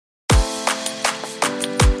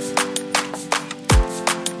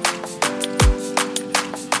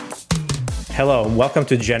Hello, and welcome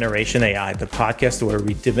to Generation AI, the podcast where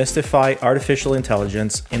we demystify artificial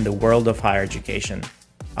intelligence in the world of higher education.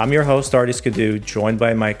 I'm your host, Artis Kadu, joined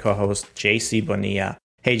by my co-host, JC Bonilla.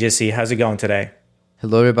 Hey, JC, how's it going today?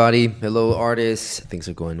 Hello, everybody. Hello, artists. Things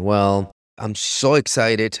are going well. I'm so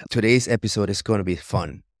excited. Today's episode is going to be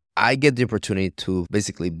fun. I get the opportunity to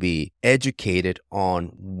basically be educated on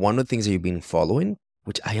one of the things that you've been following,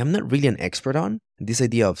 which I am not really an expert on. This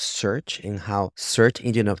idea of search and how search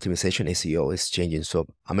engine optimization SEO is changing. So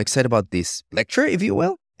I'm excited about this lecture, if you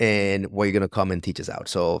will, and what you're going to come and teach us out.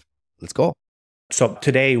 So let's go. So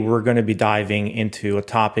today we're going to be diving into a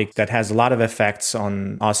topic that has a lot of effects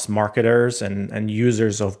on us marketers and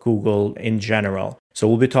users of Google in general. So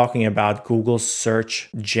we'll be talking about Google Search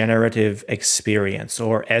Generative Experience,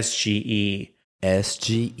 or SGE.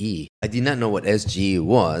 SGE. I did not know what SGE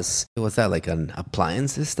was. Was that like an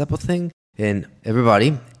appliances type of thing? And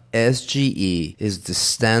everybody, SGE is the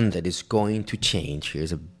standard is going to change.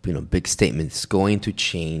 Here's a big statement. It's going to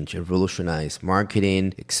change, revolutionize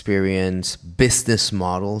marketing, experience, business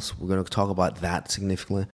models. We're going to talk about that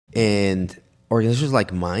significantly. And organizations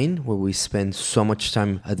like mine, where we spend so much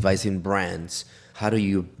time advising brands, how do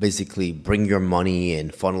you basically bring your money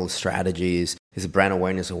and funnel strategies, is brand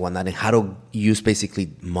awareness and whatnot, and how to use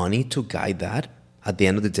basically money to guide that. At the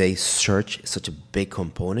end of the day, search is such a big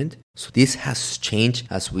component. So this has changed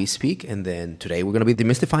as we speak. And then today we're going to be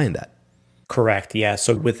demystifying that. Correct. Yeah.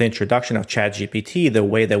 So with the introduction of ChatGPT, the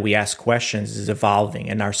way that we ask questions is evolving,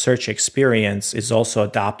 and our search experience is also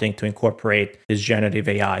adopting to incorporate this generative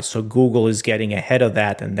AI. So Google is getting ahead of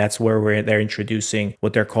that, and that's where they're introducing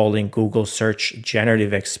what they're calling Google Search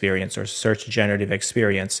Generative Experience, or Search Generative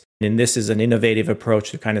Experience. And this is an innovative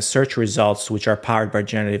approach to kind of search results which are powered by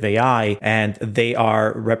generative AI, and they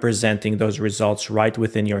are representing those results right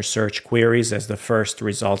within your search queries as the first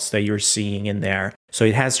results that you're seeing in there. So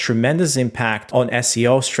it has tremendous impact on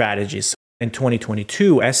SEO strategies. In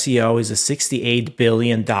 2022, SEO is a $68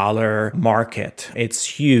 billion market. It's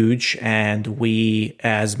huge, and we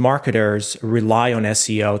as marketers rely on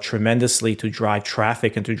SEO tremendously to drive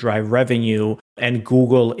traffic and to drive revenue. And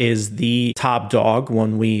Google is the top dog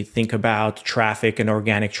when we think about traffic and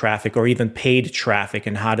organic traffic, or even paid traffic,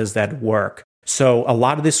 and how does that work? So a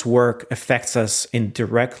lot of this work affects us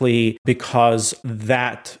indirectly because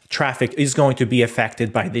that traffic is going to be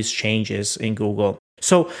affected by these changes in Google.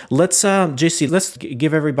 So let's, JC, let's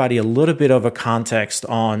give everybody a little bit of a context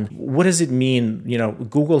on what does it mean?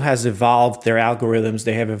 Google has evolved their algorithms.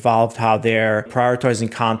 They have evolved how they're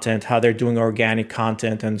prioritizing content, how they're doing organic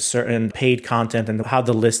content and certain paid content, and how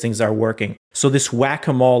the listings are working. So this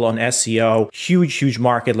whack-a-mole on SEO, huge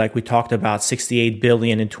market, like we talked about, 68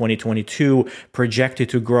 billion in 2022, projected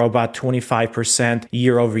to grow about 25%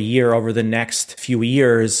 year over year over the next few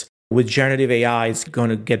years. With generative AI, it's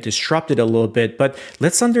going to get disrupted a little bit, but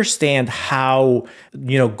let's understand how,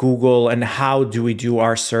 Google, and how do we do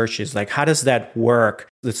our searches? Like, how does that work?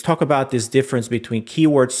 Let's talk about this difference between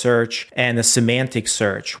keyword search and a semantic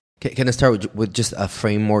search. Can I start with just a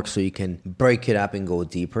framework so you can break it up and go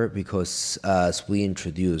deeper? Because as we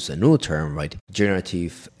introduce a new term, right,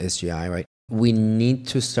 generative SGI, right, we need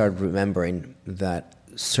to start remembering that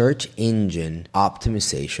search engine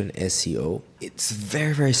optimization, SEO, it's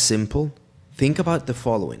very, very simple. Think about the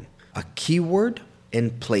following: a keyword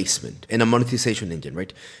and placement and a monetization engine,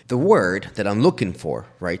 right? The word that I'm looking for,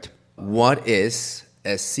 right? What is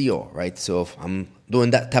SEO, right? So if I'm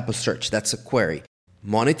doing that type of search, that's a query.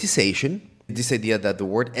 Monetization, this idea that the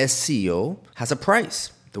word SEO has a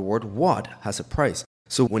price. The word what has a price.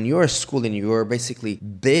 So when you're a school and you're basically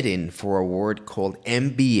bidding for a word called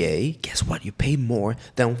MBA, guess what? You pay more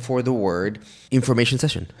than for the word information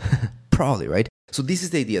session. Probably, right? So this is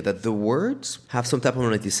the idea that the words have some type of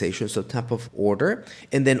monetization, some type of order.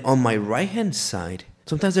 And then on my right-hand side,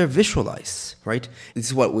 sometimes they're visualized, right? This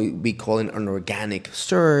is what we call an organic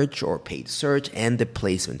search or paid search, and the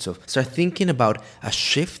placement. So start thinking about a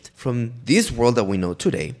shift from this world that we know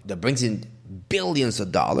today that brings in billions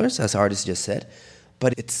of dollars, as Artis just said.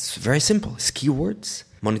 But it's very simple. It's keywords,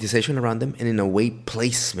 monetization around them, and in a way,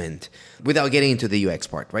 placement, without getting into the UX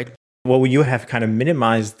part, right? Well, you have kind of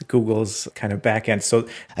minimized Google's kind of backend. So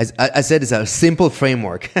as I said, it's a simple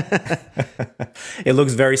framework. It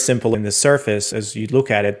looks very simple in the surface as you look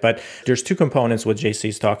at it, but there's two components what JC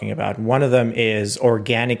is talking about. One of them is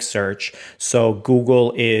organic search. So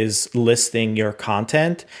Google is listing your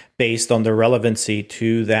content based on the relevancy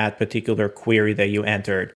to that particular query that you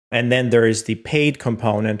entered. And then there is the paid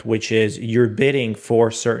component, which is you're bidding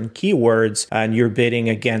for certain keywords and you're bidding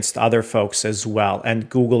against other folks as well. And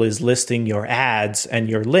Google is listing your ads and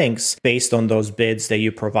your links based on those bids that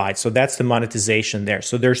you provide. So that's the monetization there.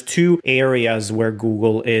 So there's two areas where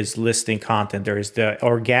Google is listing content. There is the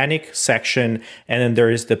organic section, and then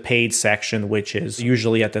there is the paid section, which is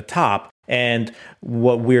usually at the top. And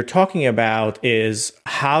what we're talking about is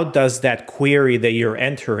how does that query that you're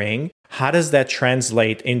entering, how does that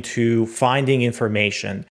translate into finding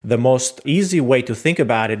information? The most easy way to think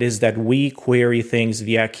about it is that we query things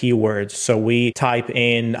via keywords. So we type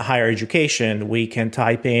in higher education, we can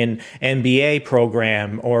type in MBA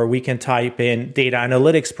program, or we can type in data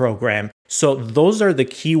analytics program. So those are the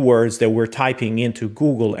keywords that we're typing into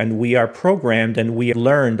Google, and we are programmed and we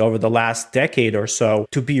learned over the last decade or so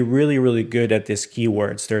to be really, really good at these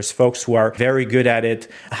keywords. There's folks who are very good at it.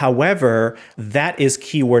 However, that is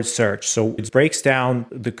keyword search. So it breaks down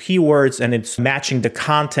the keywords and it's matching the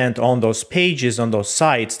content on those pages, on those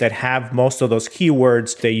sites that have most of those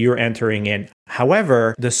keywords that you're entering in.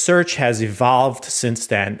 However, the search has evolved since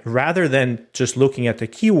then. Rather than just looking at the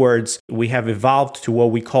keywords, we have evolved to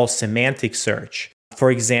what we call semantic search. For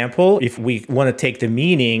example, if we want to take the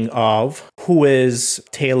meaning of who is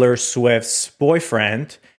Taylor Swift's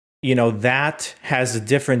boyfriend, that has a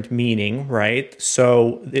different meaning, right?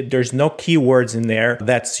 So there's no keywords in there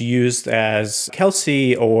that's used as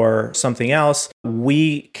Kelsey or something else.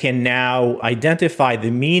 We can now identify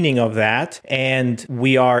the meaning of that, and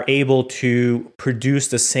we are able to produce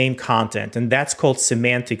the same content. And that's called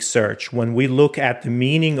semantic search. When we look at the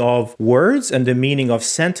meaning of words and the meaning of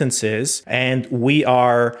sentences, and we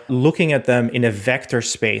are looking at them in a vector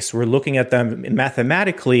space, we're looking at them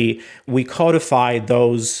mathematically, we codify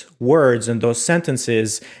those words and those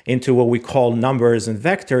sentences into what we call numbers and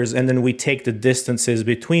vectors, and then we take the distances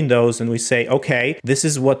between those and we say, okay, this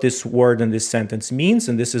is what this word and this sentence means,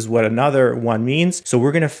 and this is what another one means. So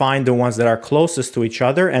we're going to find the ones that are closest to each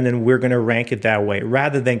other, and then we're going to rank it that way.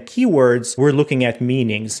 Rather than keywords, we're looking at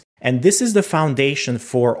meanings. And this is the foundation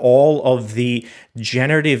for all of the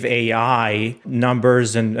generative AI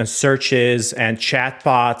numbers and searches and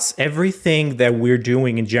chatbots. Everything that we're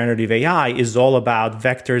doing in generative AI is all about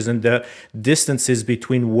vectors, and the distances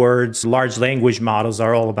between words. Large language models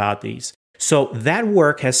are all about these. So that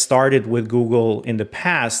work has started with Google in the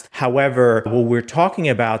past. However, what we're talking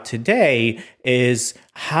about today is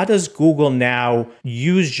how does Google now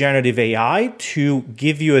use generative AI to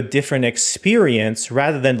give you a different experience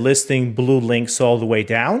rather than listing blue links all the way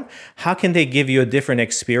down? How can they give you a different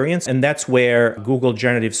experience? And that's where Google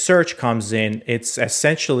Generative Search comes in. It's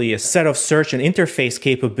essentially a set of search and interface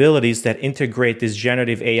capabilities that integrate these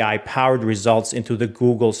generative AI powered results into the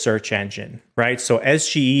Google search engine, right? So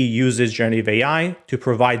SGE uses generative AI to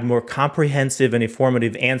provide more comprehensive and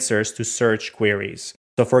informative answers to search queries.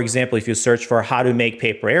 So for example, if you search for how to make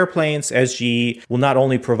paper airplanes, SGE will not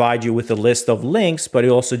only provide you with a list of links, but it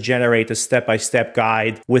also generate a step-by-step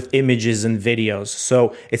guide with images and videos.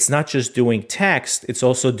 So it's not just doing text, it's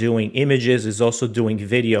also doing images, it's also doing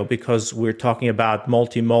video, because we're talking about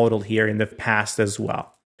multimodal here in the past as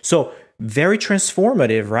well. So very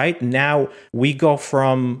transformative, right? Now we go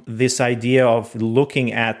from this idea of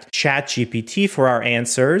looking at ChatGPT for our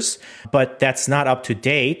answers, but that's not up to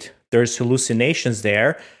date. There's hallucinations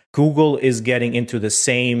there. Google is getting into the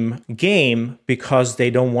same game because they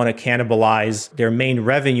don't want to cannibalize their main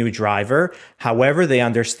revenue driver. However, they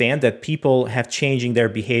understand that people have changing their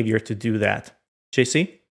behavior to do that.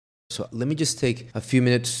 JC? So let me just take a few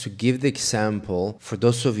minutes to give the example for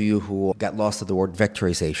those of you who got lost at the word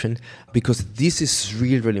vectorization, because this is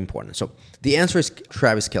really, really important. So the answer is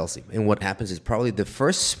Travis Kelce. And what happens is probably the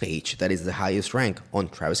first page that is the highest rank on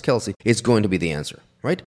Travis Kelce is going to be the answer,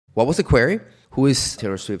 right? What was the query? Who is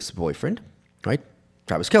Taylor Swift's boyfriend, right?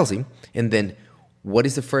 Travis Kelce. And then what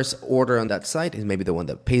is the first order on that site? Is maybe the one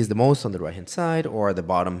that pays the most on the right-hand side, or at the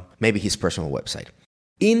bottom, maybe his personal website.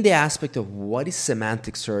 In the aspect of what is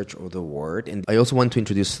semantic search or the word, and I also want to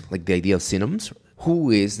introduce the idea of synonyms.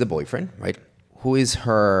 Who is the boyfriend, right? Who is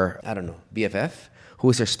her, BFF? Who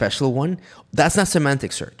is her special one? That's not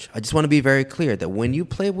semantic search. I just want to be very clear that when you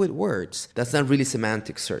play with words, that's not really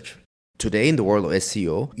semantic search. Today in the world of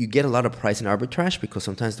SEO, you get a lot of pricing arbitrage because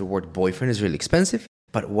sometimes the word boyfriend is really expensive.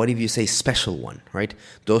 But what if you say special one, right?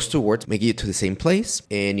 Those two words make it to the same place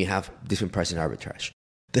and you have different pricing arbitrage.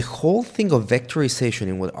 The whole thing of vectorization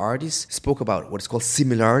and what artists spoke about, what is called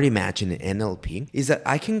similarity matching in NLP, is that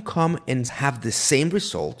I can come and have the same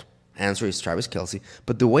result. Answer is Travis Kelce.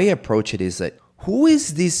 But the way I approach it is that who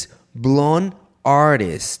is this blonde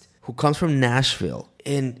artist who comes from Nashville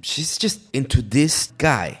and she's just into this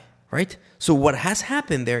guy? right? So what has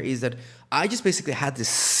happened there is that I just basically had the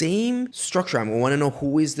same structure. I want to know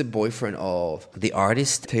who is the boyfriend of the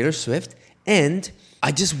artist Taylor Swift, and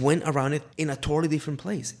I just went around it in a totally different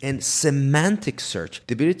place. And semantic search,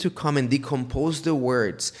 the ability to come and decompose the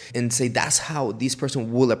words and say that's how this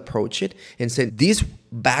person will approach it, and say this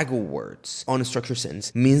bag of words on a structured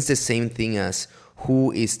sentence means the same thing as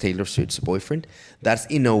who is Taylor Swift's boyfriend. That's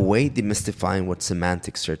in a way demystifying what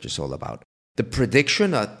semantic search is all about. The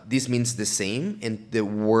prediction that this means the same and the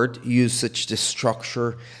word usage, the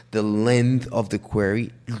structure, the length of the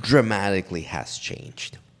query dramatically has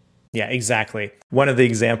changed. Yeah, exactly. One of the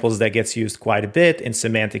examples that gets used quite a bit in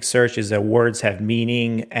semantic search is that words have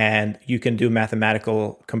meaning and you can do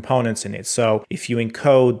mathematical components in it. So if you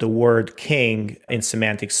encode the word king in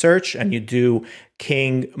semantic search and you do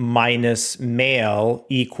king minus male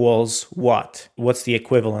equals what? What's the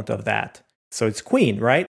equivalent of that? So it's queen,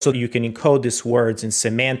 right? So you can encode these words in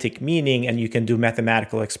semantic meaning and you can do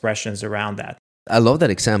mathematical expressions around that. I love that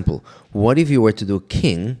example. What if you were to do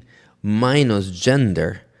king minus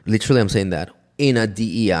gender? Literally, I'm saying that in a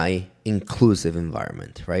DEI inclusive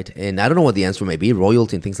environment, right? And I don't know what the answer may be,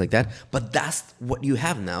 royalty and things like that, but that's what you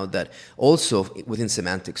have now, that also within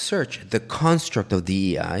semantic search, the construct of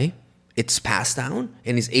DEI, it's passed down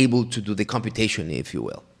and is able to do the computation, if you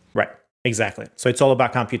will. Right. Exactly. So it's all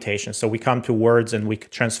about computation. So we come to words and we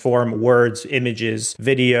transform words, images,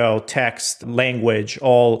 video, text, language,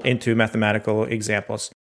 all into mathematical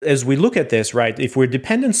examples. As we look at this, right, if we're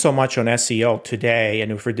dependent so much on SEO today,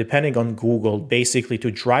 and if we're depending on Google basically to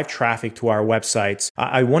drive traffic to our websites,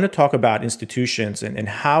 I want to talk about institutions and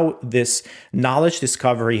how this knowledge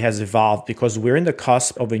discovery has evolved, because we're in the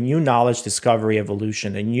cusp of a new knowledge discovery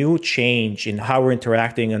evolution, a new change in how we're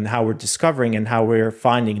interacting and how we're discovering and how we're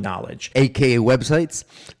finding knowledge. AKA websites.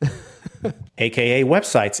 AKA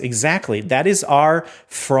websites, exactly. That is our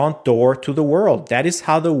front door to the world. That is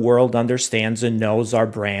how the world understands and knows our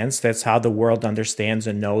brands. That's how the world understands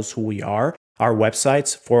and knows who we are. Our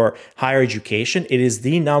websites for higher education, it is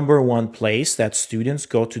the number one place that students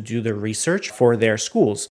go to do the research for their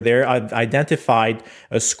schools. They're identified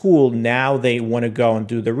a school, now they want to go and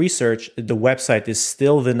do the research. The website is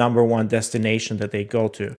still the number one destination that they go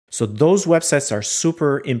to. So those websites are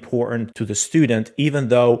super important to the student, even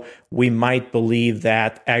though we might believe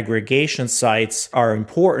that aggregation sites are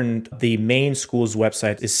important. The main school's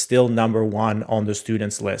website is still number one on the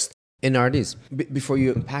student's list. And artists, before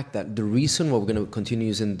you unpack that, the reason why we're going to continue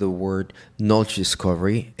using the word knowledge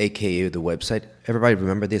discovery, aka the website, everybody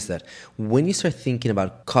remember this, that when you start thinking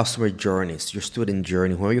about customer journeys, your student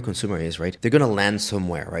journey, whoever your consumer is, right, they're going to land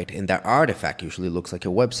somewhere, right? And that artifact usually looks like a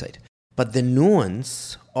website. But the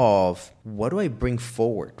nuance of what do I bring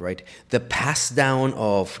forward, right? The pass down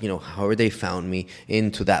of, how they found me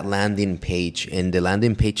into that landing page, and the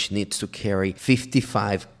landing page needs to carry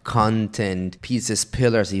 55 content pieces,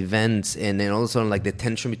 pillars, events, and then also like the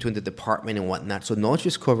tension between the department and whatnot. So knowledge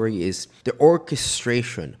discovery is the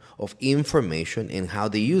orchestration of information and how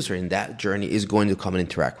the user in that journey is going to come and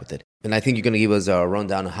interact with it. And I think you're going to give us a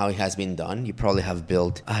rundown of how it has been done. You probably have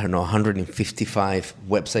built, 155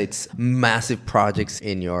 websites, massive projects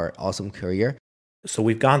in your awesome career. So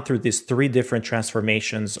we've gone through these three different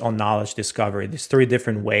transformations on knowledge discovery, these three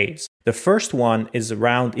different waves. The first one is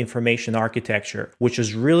around information architecture, which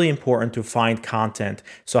is really important to find content.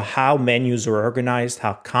 So how menus are organized,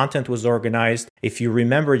 how content was organized. If you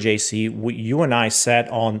remember, JC, you and I sat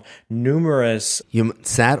on numerous... You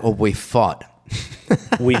sat or we fought?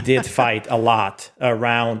 We did fight a lot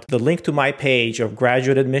around the link to my page of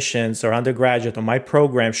graduate admissions or undergraduate or my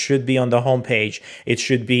program should be on the homepage. It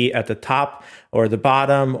should be at the top or the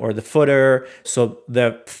bottom or the footer. So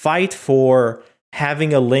the fight for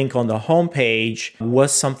having a link on the homepage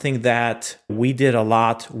was something that we did a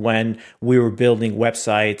lot when we were building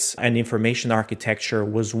websites, and information architecture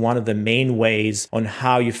was one of the main ways on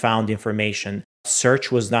how you found information.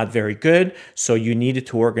 Search was not very good, so you needed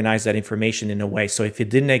to organize that information in a way. So if it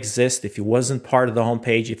didn't exist, if it wasn't part of the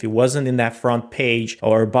homepage, if it wasn't in that front page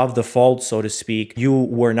or above the fold, so to speak, you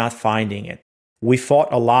were not finding it. We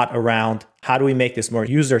fought a lot around how do we make this more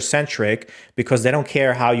user-centric, because they don't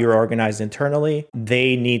care how you're organized internally.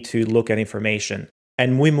 They need to look at information.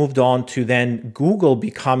 And we moved on to then Google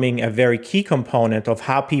becoming a very key component of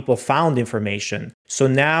how people found information. So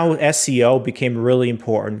now SEO became really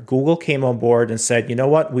important. Google came on board and said, you know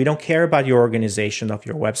what? We don't care about your organization of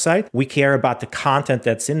your website. We care about the content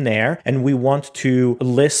that's in there. And we want to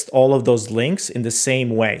list all of those links in the same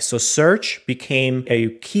way. So search became a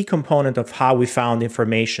key component of how we found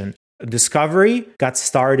information. discovery got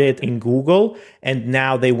started in Google, and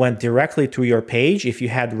now they went directly to your page if you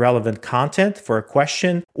had relevant content for a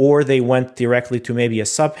question, or they went directly to maybe a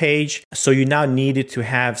subpage. So you now needed to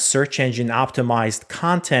have search engine optimized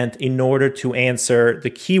content in order to answer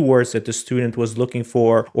the keywords that the student was looking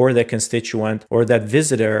for, or the constituent, or that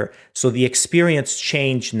visitor. So the experience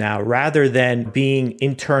changed now. Rather than being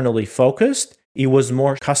internally focused, it was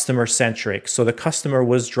more customer centric. So the customer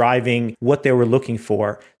was driving what they were looking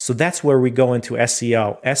for. So that's where we go into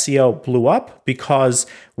SEO. SEO blew up because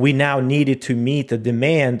we now needed to meet the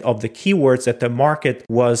demand of the keywords that the market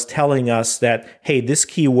was telling us that, hey, this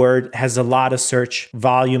keyword has a lot of search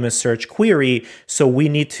volume and search query. So we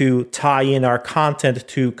need to tie in our content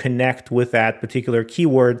to connect with that particular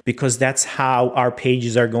keyword, because that's how our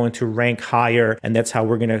pages are going to rank higher. And that's how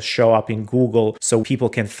we're going to show up in Google so people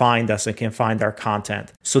can find us and can find our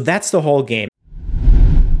content. So that's the whole game.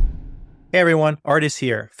 Hey everyone, Artis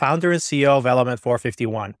here, founder and CEO of Element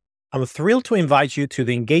 451. I'm thrilled to invite you to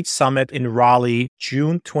the Engage Summit in Raleigh,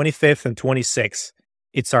 June 25th and 26th.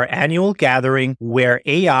 It's our annual gathering where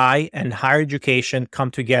AI and higher education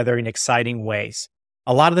come together in exciting ways.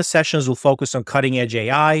 A lot of the sessions will focus on cutting-edge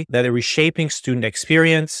AI that are reshaping student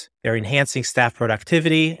experience, they're enhancing staff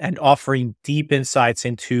productivity, and offering deep insights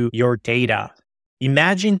into your data.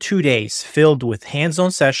 Imagine 2 days filled with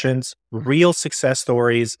hands-on sessions, real success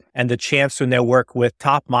stories, and the chance to network with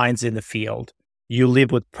top minds in the field. You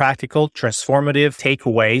live with practical, transformative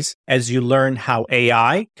takeaways as you learn how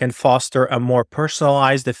AI can foster a more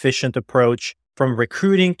personalized, efficient approach from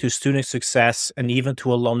recruiting to student success and even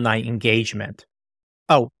to alumni engagement.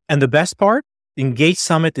 Oh, and the best part? Engage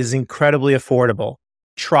Summit is incredibly affordable.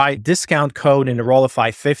 Try discount code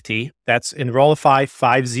Enrollify50, that's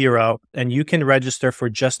Enrollify50, and you can register for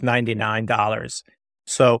just $99.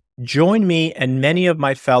 So join me and many of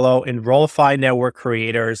my fellow Enrollify Network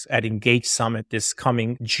creators at Engage Summit this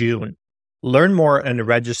coming June. Learn more and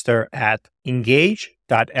register at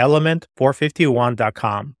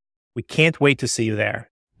engage.element451.com. We can't wait to see you there.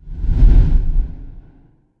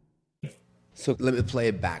 So let me play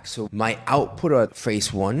it back. So my output at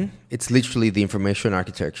phase one, it's literally the information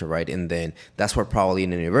architecture, right? And then that's where probably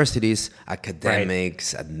in universities,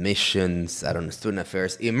 academics, admissions, I don't know, student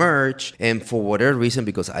affairs emerge. And for whatever reason,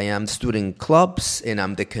 because I am student clubs and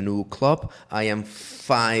I'm the canoe club, I am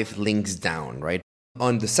 5 links down, right?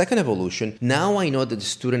 On the second evolution, now I know that the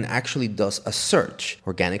student actually does a search,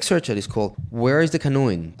 organic search that is called, where is the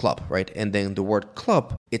canoeing club, right? And then the word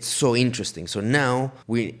club, it's so interesting. So now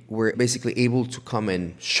we're basically able to come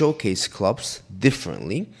and showcase clubs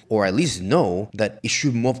differently, or at least know that it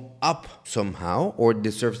should move up somehow or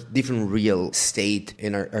deserves different real estate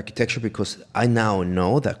in our architecture, because I now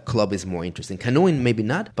know that club is more interesting. Canoeing, maybe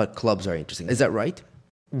not, but clubs are interesting. Is that right?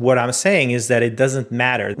 What I'm saying is that it doesn't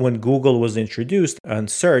matter. When Google was introduced and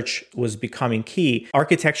search was becoming key,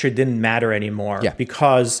 architecture didn't matter anymore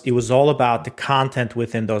because it was all about the content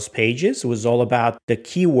within those pages. It was all about the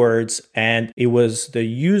keywords, and it was the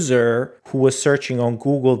user who was searching on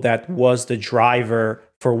Google that was the driver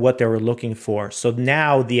for what they were looking for. So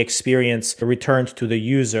now the experience returned to the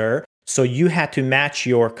user. So you had to match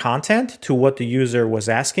your content to what the user was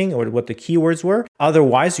asking or what the keywords were.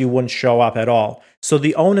 Otherwise, you wouldn't show up at all. So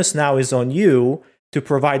the onus now is on you to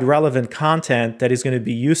provide relevant content that is going to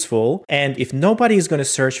be useful. And if nobody is going to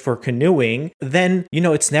search for canoeing, then,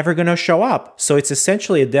 it's never going to show up. So it's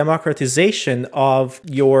essentially a democratization of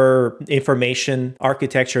your information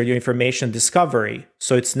architecture, your information discovery.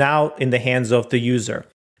 So it's now in the hands of the user.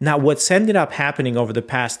 Now, what's ended up happening over the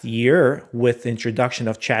past year with the introduction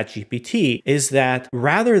of ChatGPT is that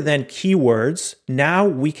rather than keywords, now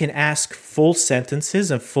we can ask full sentences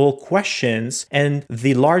and full questions, and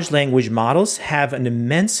the large language models have an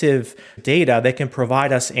immense data that can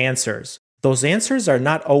provide us answers. Those answers are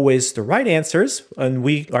not always the right answers, and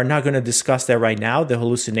we are not going to discuss that right now, the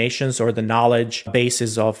hallucinations or the knowledge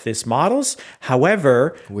bases of these models.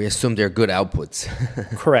 However, we assume they're good outputs.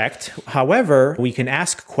 Correct. However, we can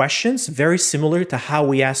ask questions very similar to how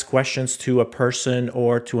we ask questions to a person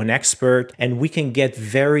or to an expert, and we can get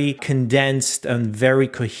very condensed and very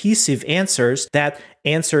cohesive answers that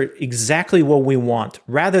answer exactly what we want.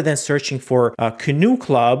 Rather than searching for a canoe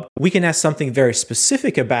club, we can ask something very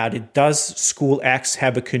specific about it. Does school X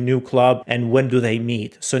have a canoe club, and when do they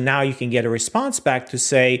meet? So now you can get a response back to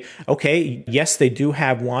say, okay, yes, they do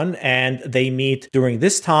have one, and they meet during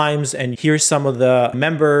this times, and here's some of the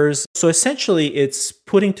members. So essentially, it's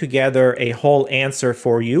putting together a whole answer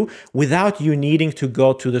for you without you needing to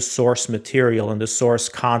go to the source material and the source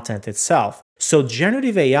content itself. So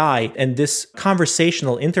generative AI and this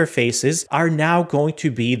conversational interfaces are now going to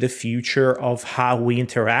be the future of how we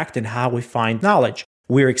interact and how we find knowledge.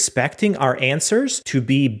 We're expecting our answers to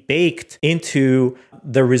be baked into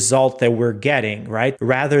the result that we're getting, right?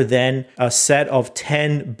 Rather than a set of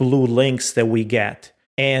 10 blue links that we get.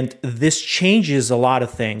 And this changes a lot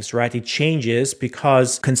of things, right? It changes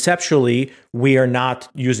because conceptually, we are not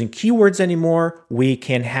using keywords anymore. We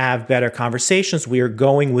can have better conversations. We are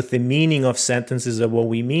going with the meaning of sentences of what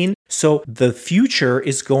we mean. So the future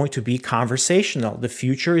is going to be conversational. The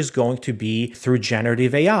future is going to be through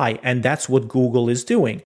generative AI. And that's what Google is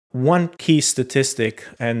doing. One key statistic,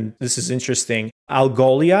 and this is interesting,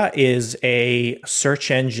 Algolia is a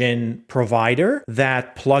search engine provider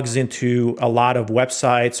that plugs into a lot of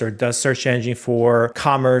websites or does search engine for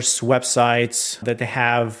commerce websites that they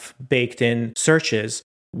have baked in searches.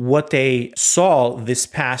 What they saw this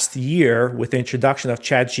past year with the introduction of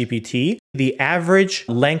ChatGPT, the average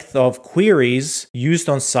length of queries used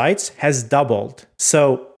on sites has doubled.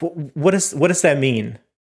 So what does that mean?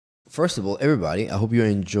 First of all, everybody, I hope you're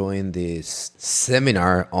enjoying this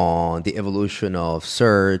seminar on the evolution of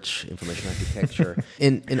search, information architecture.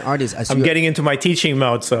 And artists, I'm getting into my teaching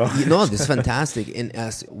mode, so. This is fantastic. And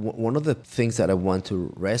as one of the things that I want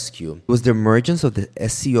to rescue was the emergence of the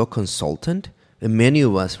SEO consultant. And many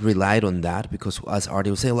of us relied on that because as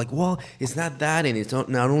artists would say, like, well, it's not that, and it's not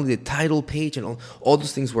only the title page, and all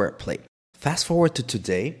those things were at play. Fast forward to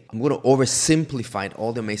today, I'm going to oversimplify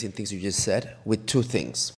all the amazing things you just said with two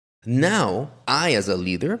things. Now, I as a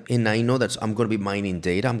leader, and I know that I'm going to be mining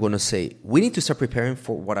data, I'm going to say, we need to start preparing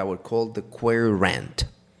for what I would call the query rant,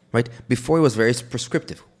 right? Before it was very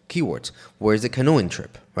prescriptive, keywords. Where's the canoeing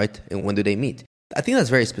trip, right? And when do they meet? I think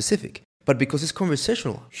that's very specific. But because it's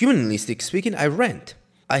conversational, humanly speaking, I rant.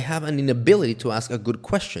 I have an inability to ask a good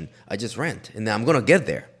question. I just rant, and I'm going to get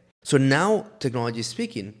there. So now, technology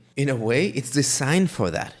speaking, in a way, it's designed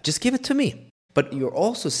for that. Just give it to me. But you're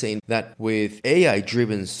also saying that with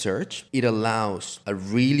AI-driven search, it allows a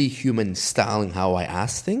really human style in how I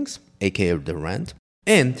ask things, aka the rant,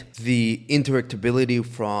 and the interactability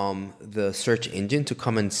from the search engine to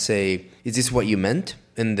come and say, is this what you meant?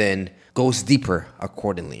 And then goes deeper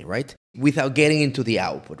accordingly, right? Without getting into the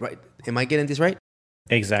output, right? Am I getting this right?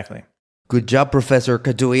 Exactly. Good job, Professor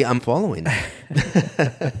Kadui. I'm following.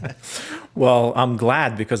 Well, I'm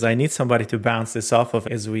glad because I need somebody to bounce this off of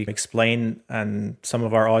as we explain, and some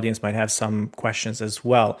of our audience might have some questions as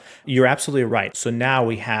well. You're absolutely right. So now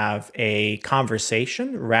we have a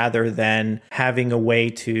conversation rather than having a way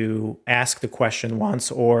to ask the question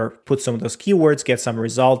once or put some of those keywords, get some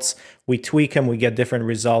results. We tweak them, we get different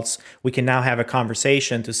results. We can now have a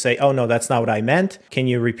conversation to say, oh, no, that's not what I meant. Can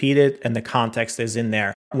you repeat it? And the context is in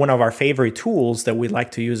there. One of our favorite tools that we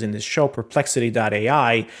like to use in this show,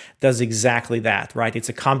 Perplexity.ai, does exactly that, right? It's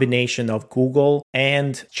a combination of Google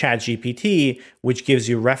and ChatGPT, which gives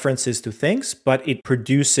you references to things, but it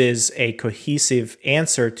produces a cohesive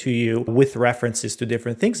answer to you with references to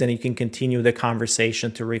different things, and you can continue the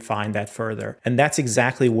conversation to refine that further. And that's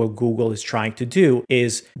exactly what Google is trying to do,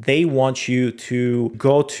 is they want you to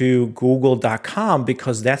go to google.com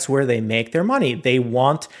because that's where they make their money. They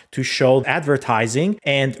want to show advertising,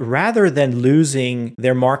 and rather than losing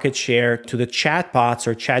their market share to the chatbots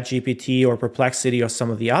or ChatGPT or Perplexity or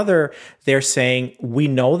some of the other, they're saying, we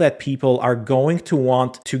know that people are going to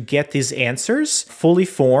want to get these answers fully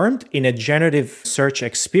formed in a generative search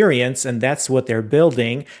experience, and that's what they're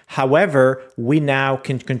building. However, we now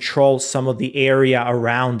can control some of the area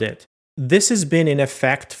around it. This has been in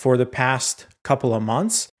effect for the past couple of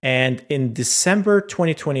months. And in December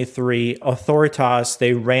 2023, Authoritas,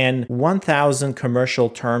 they ran 1,000 commercial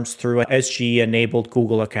terms through SGE-enabled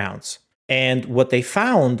Google accounts. And what they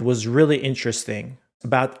found was really interesting.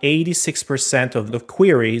 About 86% of the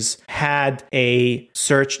queries had a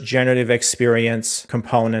search generative experience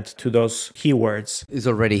component to those keywords. It's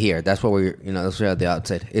already here. That's what that's what at the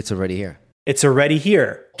outset. It's already here. It's already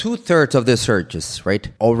here. 2/3 of the searches, right,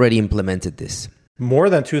 already implemented this. More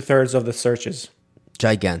than 2/3 of the searches.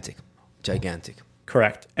 Gigantic.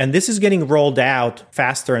 Correct. And this is getting rolled out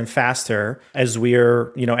faster and faster as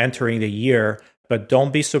we're, entering the year. But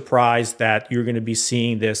don't be surprised that you're going to be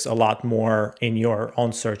seeing this a lot more in your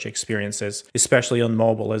own search experiences, especially on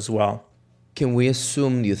mobile as well. Can we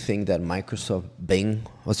assume you think that Microsoft Bing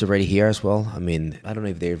was already here as well? I mean, I don't know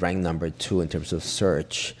if they rank number 2 in terms of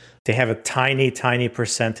search. They have a tiny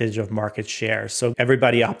percentage of market share. So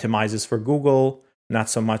everybody optimizes for Google, not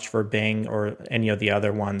so much for Bing or any of the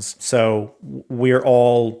other ones. So we're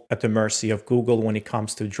all at the mercy of Google when it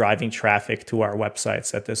comes to driving traffic to our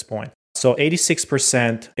websites at this point. So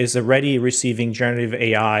 86% is already receiving generative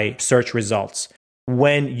AI search results.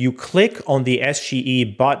 When you click on the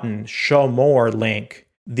SGE button, show more link,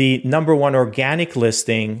 the number one organic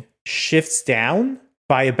listing shifts down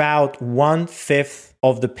by about 1/5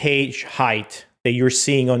 of the page height that you're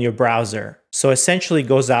seeing on your browser. So essentially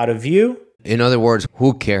goes out of view. In other words,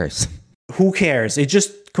 who cares? Who cares? It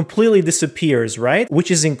just completely disappears, right?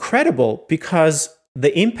 Which is incredible because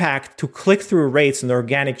the impact to click-through rates and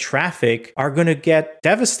organic traffic are going to get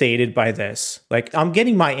devastated by this. Like, I'm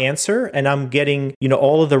getting my answer and I'm getting,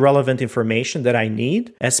 all of the relevant information that I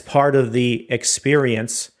need as part of the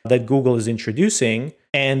experience that Google is introducing,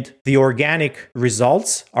 and the organic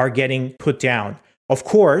results are getting put down. Of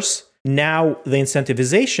course, now the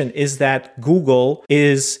incentivization is that Google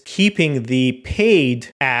is keeping the paid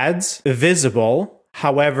ads visible.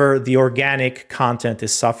 However, the organic content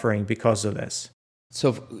is suffering because of this.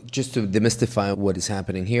 So just to demystify what is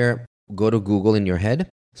happening here, go to Google in your head,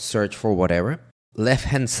 search for whatever.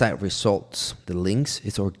 Left-hand side results, the links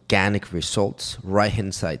is organic results.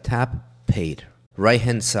 Right-hand side tab, paid.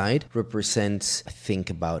 Right-hand side represents, I think,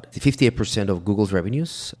 about 58% of Google's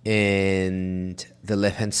revenues. And the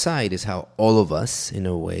left-hand side is how all of us, in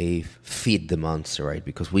a way, feed the monster, right?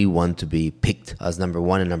 Because we want to be picked as number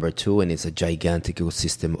one and number two, and it's a gigantic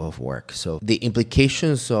ecosystem of work. So the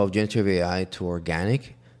implications of generative AI to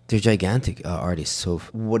organic, they're gigantic, artists. So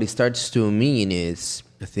what it starts to mean is,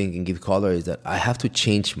 I think, in Give Color, is that I have to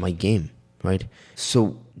change my game, right?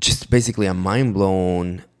 So just basically a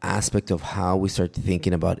mind-blown aspect of how we start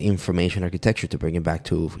thinking about information architecture, to bring it back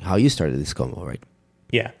to how you started this convo, right?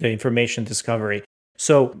 Yeah, the information discovery.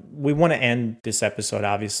 So we want to end this episode,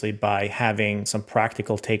 obviously, by having some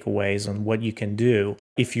practical takeaways on what you can do.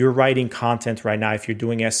 If you're writing content right now, if you're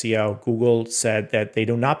doing SEO, Google said that they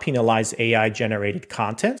do not penalize AI-generated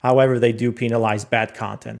content. However, they do penalize bad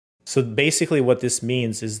content. So basically what this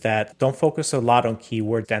means is that don't focus a lot on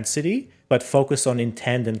keyword density, but focus on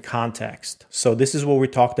intent and context. So this is what we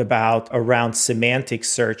talked about around semantic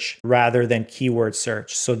search rather than keyword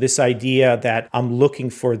search. So this idea that I'm looking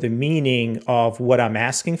for the meaning of what I'm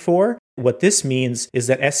asking for. What this means is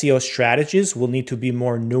that SEO strategies will need to be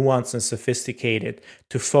more nuanced and sophisticated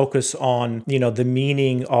to focus on, the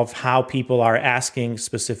meaning of how people are asking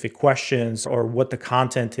specific questions or what the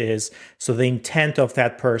content is. So the intent of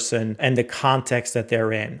that person and the context that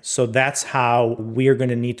they're in. So that's how we're going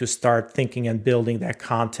to need to start thinking and building that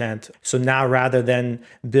content. So now, rather than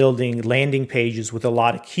building landing pages with a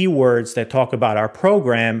lot of keywords that talk about our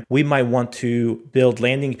program, we might want to build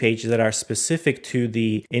landing pages that are specific to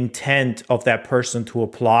the intent of that person to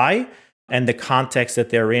apply and the context that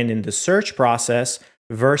they're in the search process,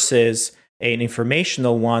 versus an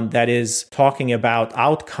informational one that is talking about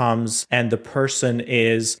outcomes and the person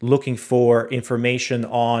is looking for information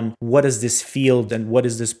on what does this field and what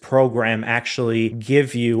does this program actually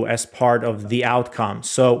give you as part of the outcome.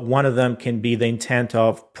 So one of them can be the intent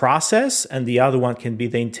of process and the other one can be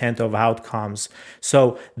the intent of outcomes.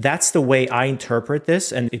 So that's the way I interpret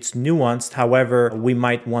this, and it's nuanced. However, we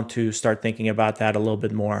might want to start thinking about that a little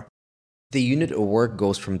bit more. The unit of work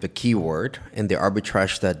goes from the keyword and the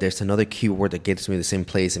arbitrage that there's another keyword that gets me the same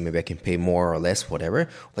place and maybe I can pay more or less, whatever.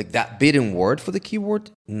 Like that bidding word for the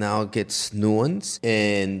keyword now gets nuanced,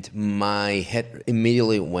 and my head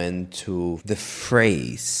immediately went to the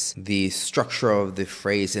phrase, the structure of the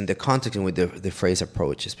phrase and the context in which the phrase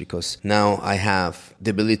approaches, because now I have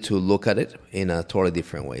the ability to look at it in a totally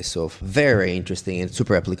different way. So very interesting and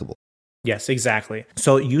super applicable. Yes, exactly.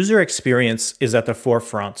 So user experience is at the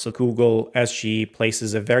forefront. So Google SGE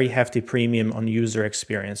places a very hefty premium on user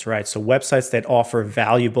experience, right? So websites that offer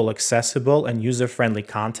valuable, accessible, and user-friendly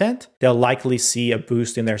content, they'll likely see a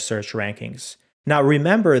boost in their search rankings. Now,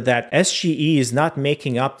 remember that SGE is not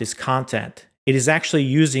making up this content. It is actually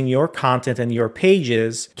using your content and your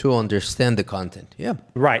pages to understand the content. Yeah.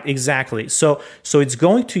 Right, exactly. So it's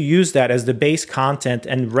going to use that as the base content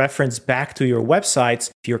and reference back to your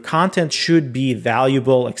websites. Your content should be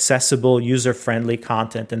valuable, accessible, user-friendly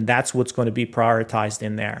content, and that's what's going to be prioritized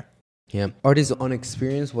in there. Yeah. Artists on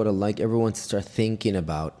experience, what I'd like everyone to start thinking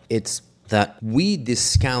about, it's that we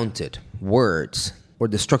discounted words or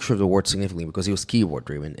the structure of the word significantly because it was keyword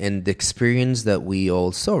driven. And the experience that we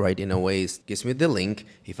all saw, right, in a way, gives me the link.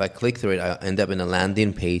 If I click through it, I end up in a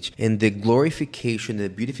landing page. And the glorification, the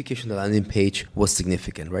beautification of the landing page was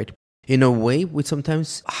significant, right? In a way, we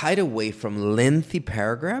sometimes hide away from lengthy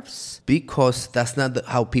paragraphs because that's not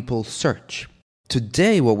how people search.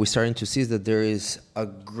 Today, what we're starting to see is that there is a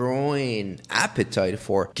growing appetite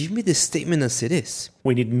for give me the statement as it is.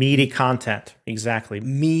 We need meaty content. Exactly.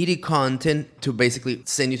 Meaty content to basically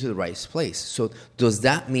send you to the right place. So does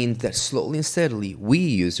that mean that slowly and steadily, we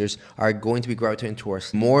users are going to be gravitating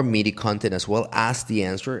towards more meaty content as well as the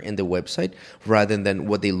answer in the website rather than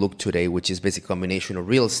what they look today, which is basically a combination of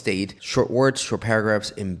real estate, short words, short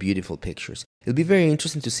paragraphs, and beautiful pictures. It'll be very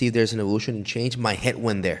interesting to see if there's an evolution and change. My head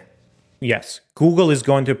went there. Yes, Google is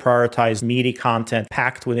going to prioritize meaty content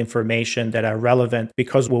packed with information that are relevant,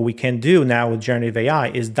 because what we can do now with generative AI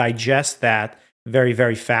is digest that very,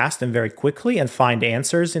 very fast and very quickly and find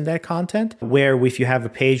answers in that content. Where if you have a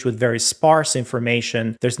page with very sparse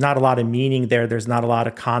information, there's not a lot of meaning there. There's not a lot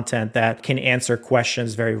of content that can answer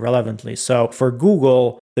questions very relevantly. So for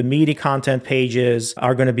Google, the meaty content pages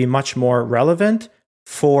are going to be much more relevant.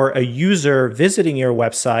 For a user visiting your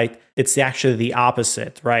website, it's actually the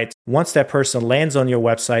opposite, right? Once that person lands on your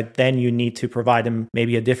website, then you need to provide them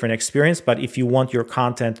maybe a different experience. But if you want your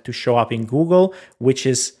content to show up in Google, which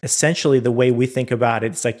is essentially the way we think about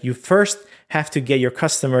it, it's like you first have to get your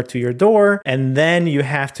customer to your door, and then you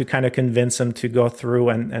have to kind of convince them to go through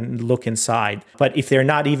and look inside. But if they're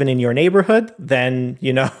not even in your neighborhood, then,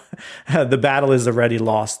 the battle is already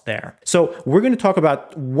lost there. So we're going to talk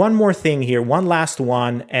about one more thing here, one last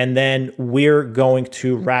one, and then we're going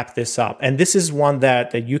to wrap this up. And this is one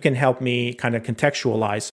that you can help me kind of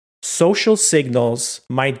contextualize. Social signals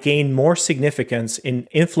might gain more significance in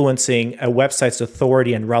influencing a website's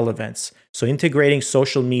authority and relevance. So integrating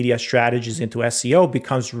social media strategies into SEO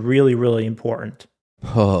becomes really, really important.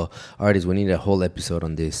 Oh, artists, we need a whole episode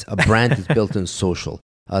on this. A brand is built on social.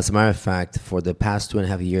 As a matter of fact, for the past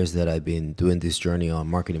 2.5 years that I've been doing this journey on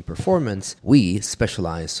marketing performance, we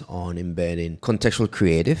specialize on embedding contextual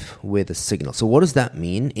creative with a signal. So what does that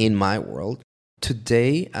mean in my world?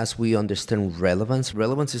 Today, as we understand relevance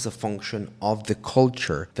is a function of the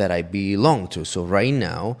culture that I belong to. So right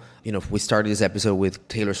now, if we started this episode with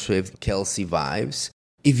Taylor Swift, Kelsey vibes,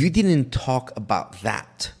 if you didn't talk about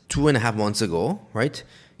that 2.5 months ago, right,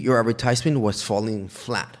 your advertisement was falling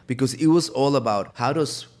flat because it was all about how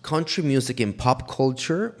does country music and pop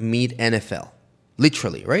culture meet NFL,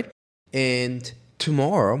 literally, right? And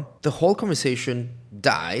tomorrow, the whole conversation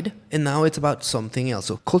died, and now it's about something else.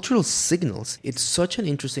 So cultural signals, it's such an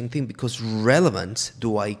interesting thing because relevance,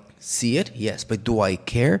 do I see it? Yes. But do I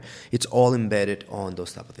care? It's all embedded on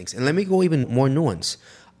those type of things. And let me go even more nuance.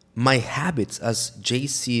 My habits as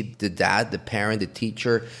JC, the dad, the parent, the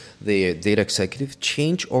teacher, the data executive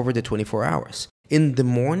change over the 24 hours. In the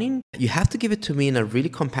morning, you have to give it to me in a really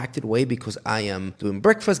compacted way because I am doing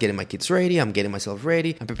breakfast, getting my kids ready, I'm getting myself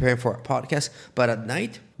ready, I'm preparing for a podcast. But at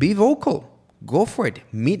night, be vocal. Go for it.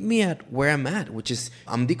 Meet me at where I'm at, which is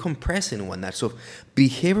I'm decompressing one that. So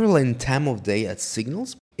behavioral and time of day at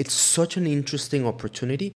signals, it's such an interesting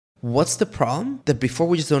opportunity. What's the problem? That before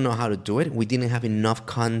we just don't know how to do it. We didn't have enough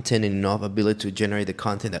content and enough ability to generate the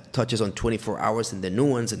content that touches on 24 hours and the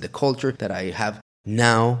nuance and the culture that I have.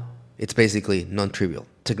 Now it's basically non-trivial.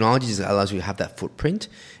 Technology just allows you to have that footprint.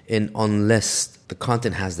 And unless the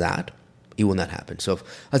content has that, it will not happen. So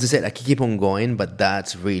as I said, I can keep on going, but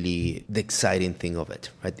that's really the exciting thing of it,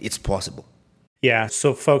 right? It's possible. Yeah.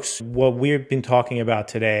 So folks, what we've been talking about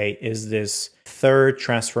today is this third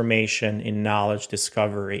transformation in knowledge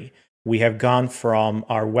discovery. We have gone from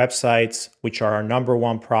our websites, which are our number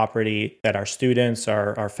one property that our students,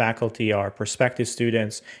 our faculty, our prospective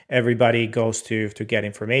students, everybody goes to get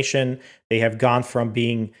information. They have gone from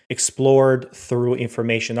being explored through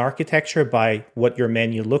information architecture by what your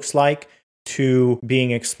menu looks like to being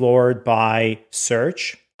explored by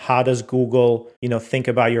search. How does Google, think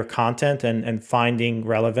about your content and finding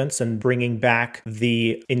relevance and bringing back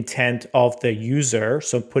the intent of the user?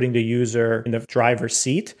 So putting the user in the driver's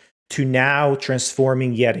seat, to now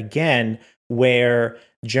transforming yet again where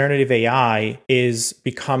generative AI is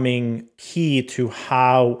becoming key to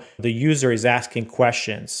how the user is asking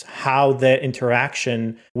questions, how the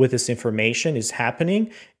interaction with this information is happening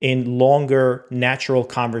in longer natural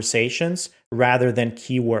conversations rather than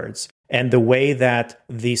keywords. And the way that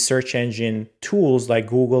the search engine tools like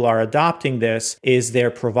Google are adopting this is they're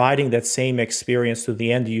providing that same experience to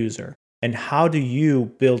the end user. And how do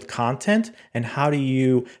you build content and how do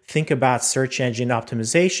you think about search engine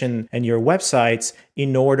optimization and your websites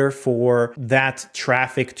in order for that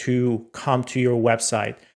traffic to come to your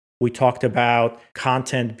website? We talked about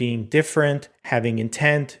content being different, having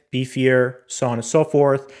intent, beefier, so on and so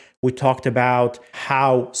forth. We talked about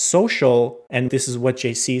how social, and this is what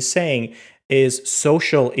JC is saying, is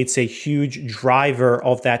social. It's a huge driver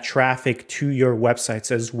of that traffic to your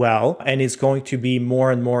websites as well. And it's going to be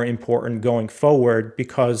more and more important going forward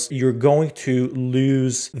because you're going to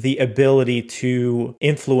lose the ability to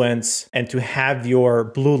influence and to have your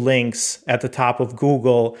blue links at the top of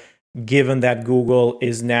Google, given that Google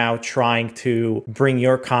is now trying to bring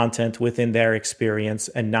your content within their experience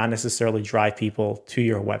and not necessarily drive people to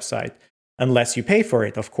your website, unless you pay for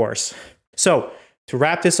it, of course. So to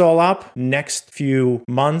wrap this all up, next few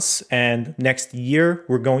months and next year,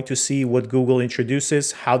 we're going to see what Google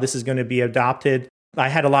introduces, how this is going to be adopted. I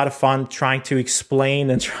had a lot of fun trying to explain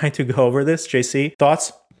and trying to go over this. JC,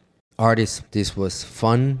 thoughts? Artis, this was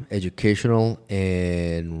fun, educational,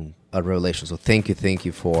 and a revelation. So thank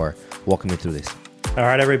you for walking me through this. All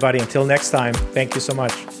right, everybody. Until next time, thank you so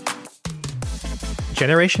much.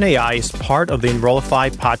 Generation AI is part of the Enrollify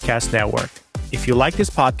podcast network. If you like this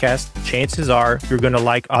podcast, chances are you're going to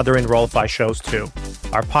like other Enrollify shows too.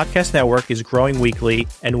 Our podcast network is growing weekly,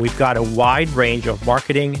 and we've got a wide range of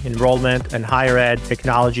marketing, enrollment, and higher ed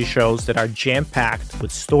technology shows that are jam-packed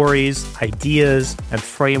with stories, ideas, and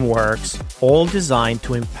frameworks, all designed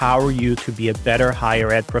to empower you to be a better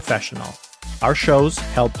higher ed professional. Our shows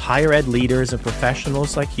help higher ed leaders and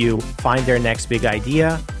professionals like you find their next big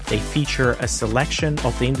idea. They feature a selection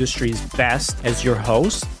of the industry's best as your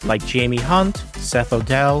hosts, like Jamie Hunt, Seth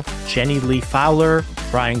Odell, Jenny Lee Fowler,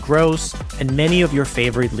 Brian Gross, and many of your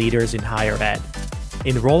favorite leaders in higher ed.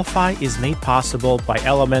 Enrollify is made possible by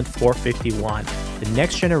Element 451, the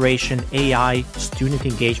next generation AI student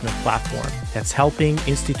engagement platform that's helping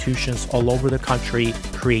institutions all over the country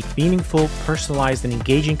create meaningful, personalized, and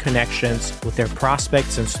engaging connections with their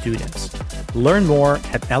prospects and students. Learn more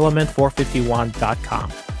at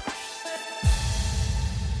element451.com.